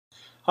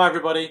Hi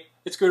everybody,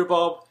 it's Guru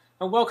Bob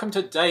and welcome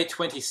to day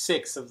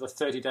 26 of the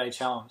 30-day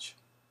challenge.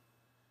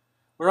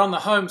 We're on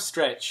the home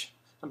stretch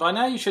and by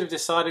now you should have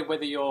decided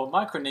whether your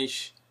micro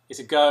niche is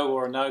a go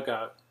or a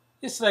no-go.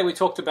 Yesterday we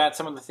talked about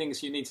some of the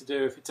things you need to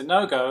do if it's a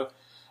no-go,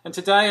 and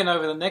today and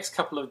over the next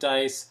couple of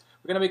days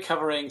we're going to be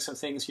covering some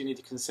things you need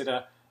to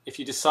consider if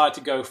you decide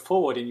to go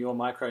forward in your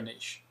micro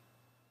niche.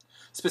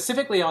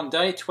 Specifically on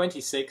day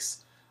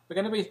 26 we're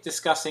going to be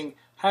discussing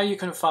how you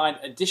can find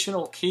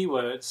additional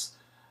keywords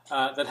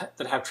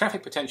that have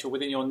traffic potential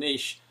within your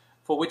niche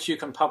for which you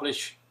can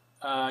publish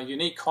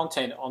unique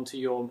content onto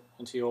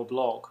your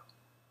blog.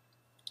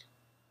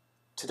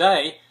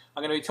 Today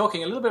I'm going to be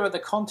talking a little bit about the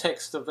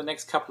context of the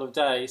next couple of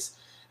days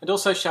and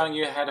also showing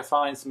you how to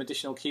find some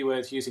additional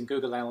keywords using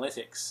Google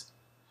Analytics.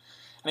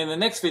 And in the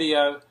next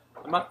video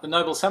the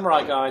Noble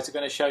Samurai guys are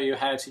going to show you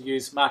how to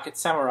use Market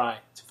Samurai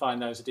to find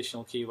those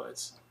additional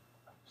keywords.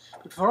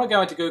 But before I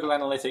go into Google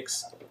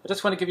Analytics, I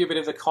just want to give you a bit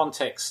of the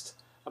context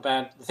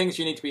about the things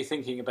you need to be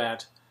thinking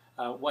about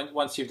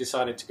once you've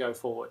decided to go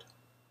forward.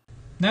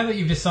 Now that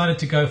you've decided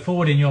to go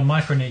forward in your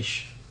micro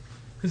niche,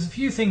 there's a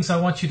few things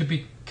I want you to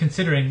be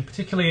considering,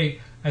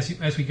 particularly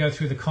as we go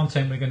through the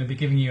content we're going to be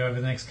giving you over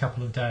the next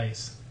couple of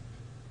days.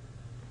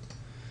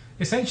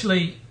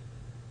 Essentially,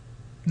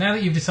 now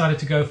that you've decided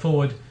to go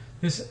forward,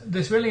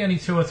 there's really only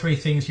 2 or 3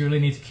 things you really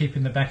need to keep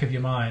in the back of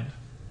your mind.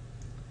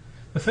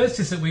 The first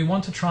is that we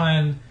want to try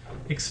and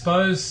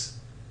expose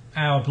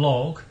our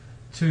blog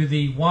to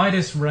the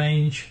widest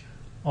range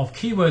of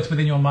keywords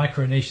within your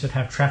micro niche that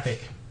have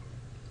traffic.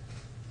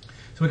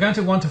 So we're going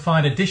to want to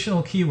find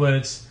additional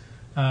keywords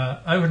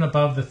over and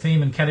above the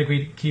theme and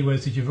category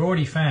keywords that you've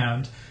already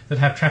found that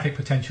have traffic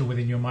potential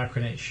within your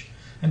micro niche.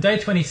 And day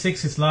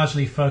 26 is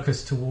largely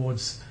focused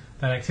towards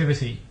that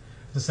activity.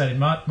 As I said,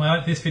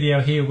 in this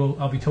video here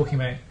I'll be talking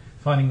about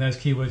finding those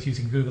keywords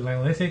using Google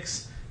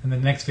Analytics, and the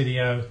next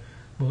video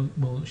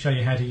we'll show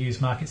you how to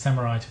use Market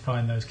Samurai to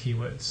find those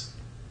keywords.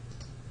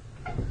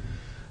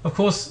 Of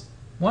course,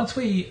 once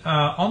we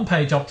are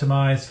on-page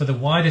optimized for the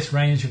widest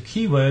range of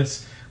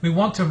keywords, we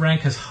want to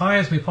rank as high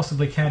as we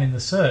possibly can in the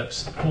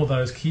SERPs for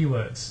those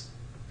keywords.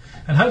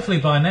 And hopefully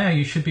by now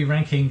you should be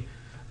ranking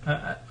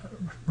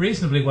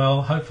reasonably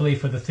well, hopefully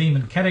for the theme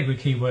and category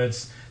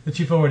keywords that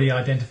you've already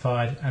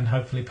identified and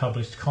hopefully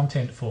published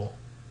content for.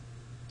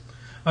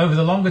 Over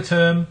the longer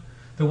term,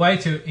 the way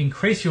to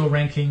increase your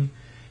ranking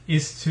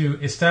is to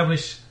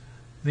establish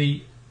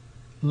the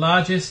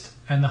largest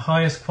and the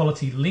highest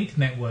quality link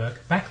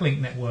network, backlink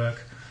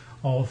network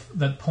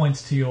that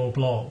points to your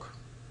blog.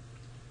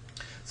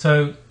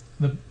 So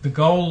the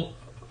goal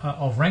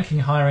of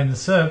ranking higher in the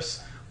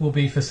SERPs will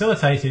be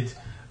facilitated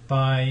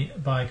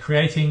by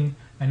creating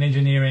and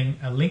engineering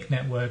a link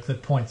network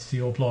that points to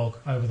your blog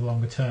over the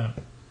longer term.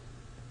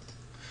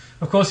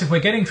 Of course, if we're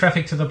getting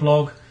traffic to the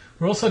blog,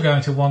 we're also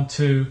going to want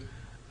to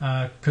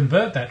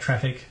convert that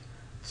traffic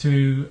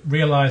to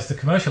realize the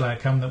commercial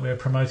outcome that we're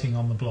promoting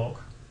on the blog.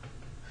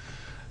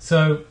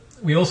 So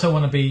we also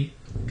want to be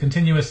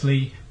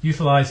continuously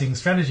utilizing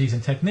strategies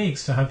and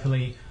techniques to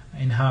hopefully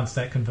enhance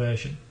that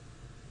conversion.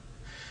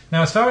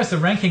 Now, as far as the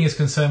ranking is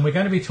concerned, we're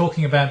going to be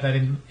talking about that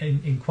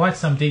in quite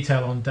some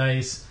detail on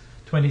days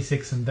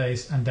 26 and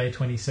day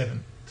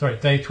 27. Sorry,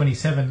 day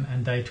 27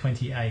 and day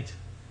 28.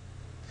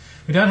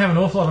 We don't have an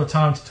awful lot of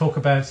time to talk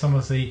about some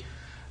of the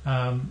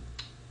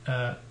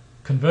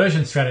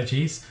conversion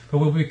strategies, but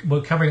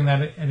we're covering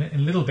that in a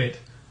little bit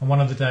on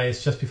one of the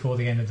days just before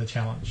the end of the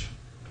challenge.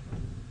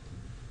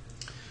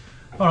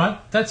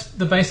 Alright, that's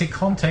the basic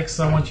context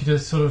I want you to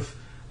sort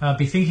of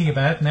be thinking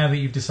about now that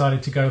you've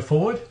decided to go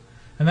forward.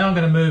 And now I'm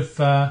going to move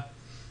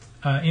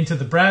into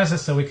the browser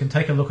so we can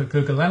take a look at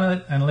Google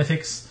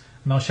Analytics,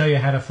 and I'll show you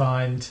how to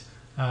find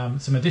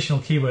some additional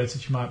keywords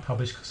that you might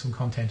publish some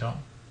content on.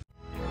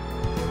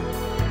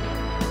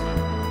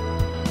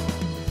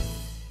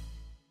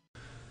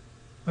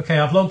 Okay,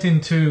 I've logged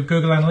into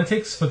Google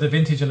Analytics for the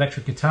Vintage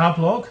Electric Guitar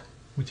blog,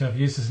 which I've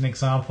used as an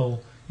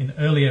example in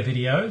earlier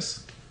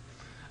videos.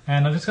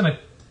 And I'm just going to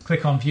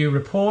click on View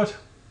Report,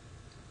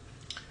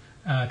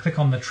 click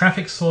on the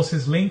Traffic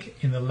Sources link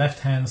in the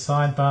left-hand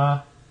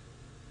sidebar,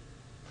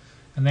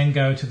 and then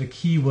go to the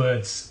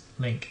Keywords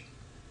link.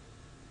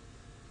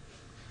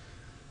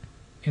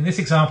 In this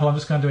example, I'm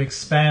just going to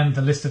expand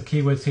the list of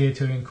keywords here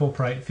to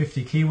incorporate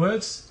 50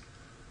 keywords.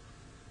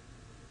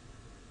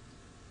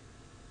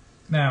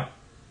 Now,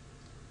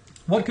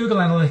 what Google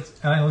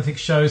Analytics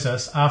shows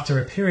us after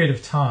a period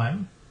of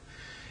time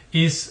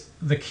is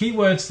the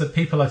keywords that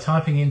people are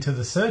typing into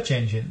the search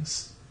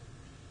engines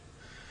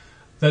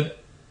that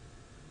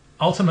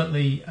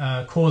ultimately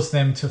cause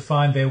them to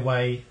find their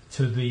way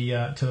to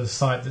the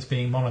site that's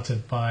being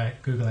monitored by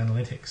Google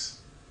Analytics.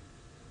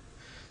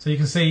 So you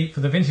can see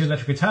for the Vintage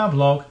Electric Guitar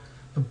blog,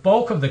 the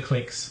bulk of the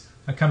clicks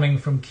are coming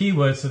from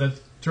keywords that are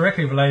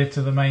directly related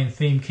to the main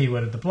theme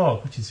keyword of the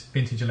blog, which is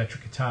Vintage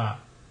Electric Guitar.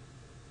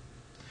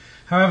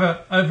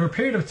 However, over a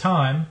period of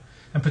time,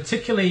 and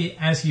particularly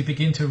as you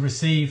begin to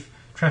receive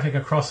traffic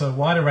across a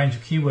wider range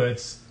of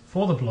keywords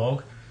for the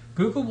blog,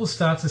 Google will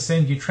start to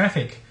send you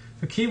traffic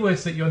for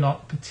keywords that you're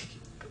not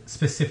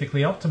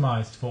specifically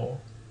optimized for.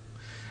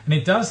 And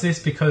it does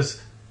this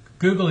because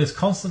Google is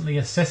constantly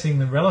assessing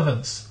the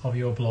relevance of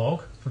your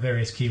blog for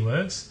various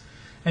keywords,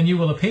 and you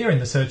will appear in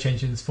the search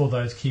engines for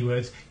those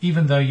keywords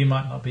even though you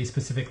might not be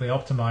specifically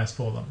optimized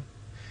for them.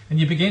 And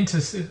you begin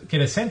to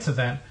get a sense of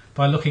that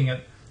by looking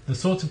at the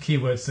sorts of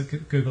keywords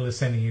that Google is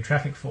sending you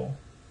traffic for.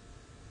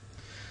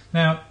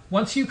 Now,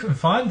 once you can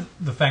find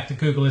the fact that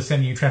Google is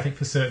sending you traffic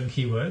for certain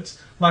keywords,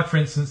 like for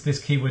instance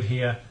this keyword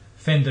here,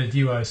 Fender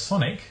Duo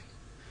Sonic,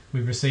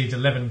 we've received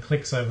 11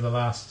 clicks over the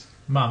last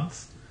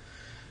month,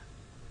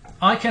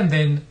 I can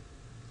then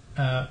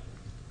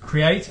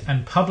create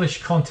and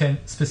publish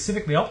content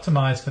specifically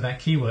optimized for that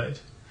keyword.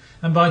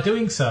 And by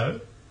doing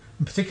so,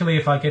 and particularly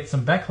if I get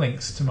some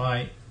backlinks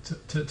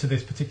to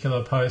this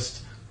particular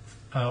post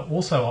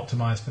also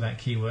optimized for that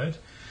keyword,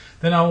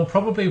 then I will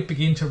probably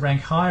begin to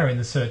rank higher in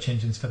the search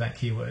engines for that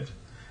keyword.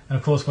 And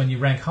of course, when you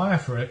rank higher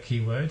for a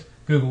keyword,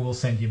 Google will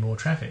send you more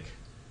traffic.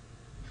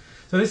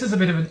 So this is a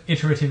bit of an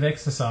iterative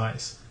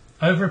exercise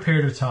over a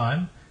period of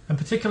time, and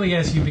particularly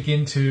as you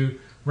begin to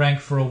rank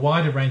for a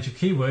wider range of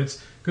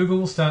keywords, Google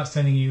will start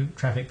sending you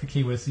traffic for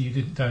keywords that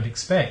you don't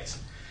expect.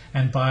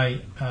 And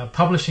by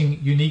publishing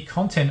unique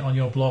content on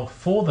your blog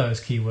for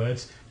those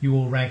keywords, you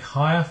will rank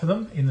higher for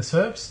them in the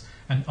SERPs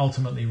and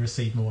ultimately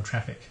receive more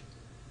traffic.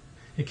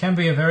 It can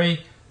be a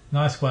very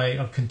nice way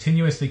of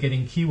continuously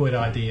getting keyword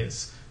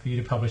ideas for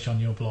you to publish on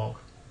your blog.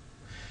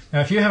 Now,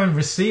 if you haven't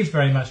received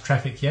very much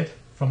traffic yet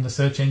from the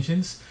search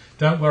engines,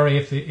 don't worry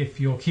if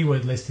your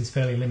keyword list is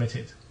fairly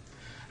limited.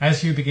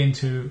 As you begin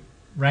to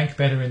rank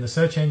better in the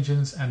search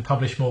engines and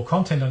publish more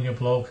content on your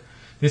blog,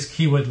 this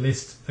keyword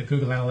list that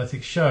Google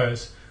Analytics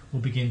shows will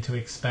begin to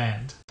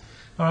expand.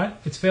 All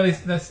right, this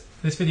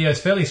video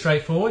is fairly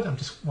straightforward. I'm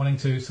just wanting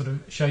to sort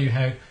of show you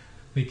how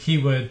the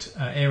keyword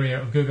area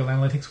of Google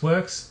Analytics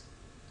works.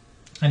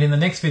 And in the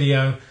next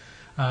video,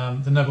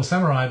 the Noble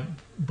Samurai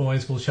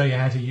boys will show you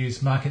how to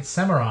use Market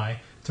Samurai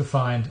to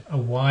find a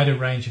wider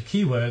range of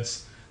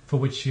keywords for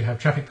which you have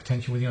traffic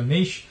potential with your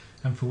niche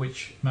and for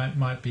which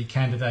might be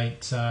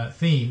candidate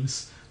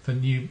themes for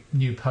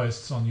new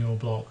posts on your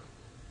blog.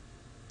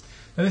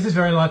 Now, this is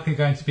very likely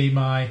going to be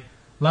my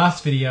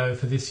last video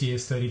for this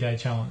year's 30-day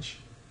challenge.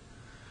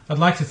 I'd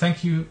like to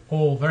thank you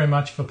all very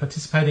much for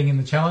participating in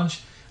the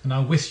challenge, and I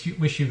wish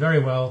you very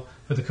well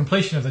for the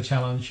completion of the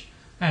challenge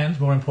and,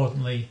 more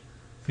importantly,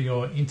 for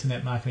your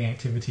internet marketing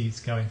activities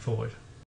going forward.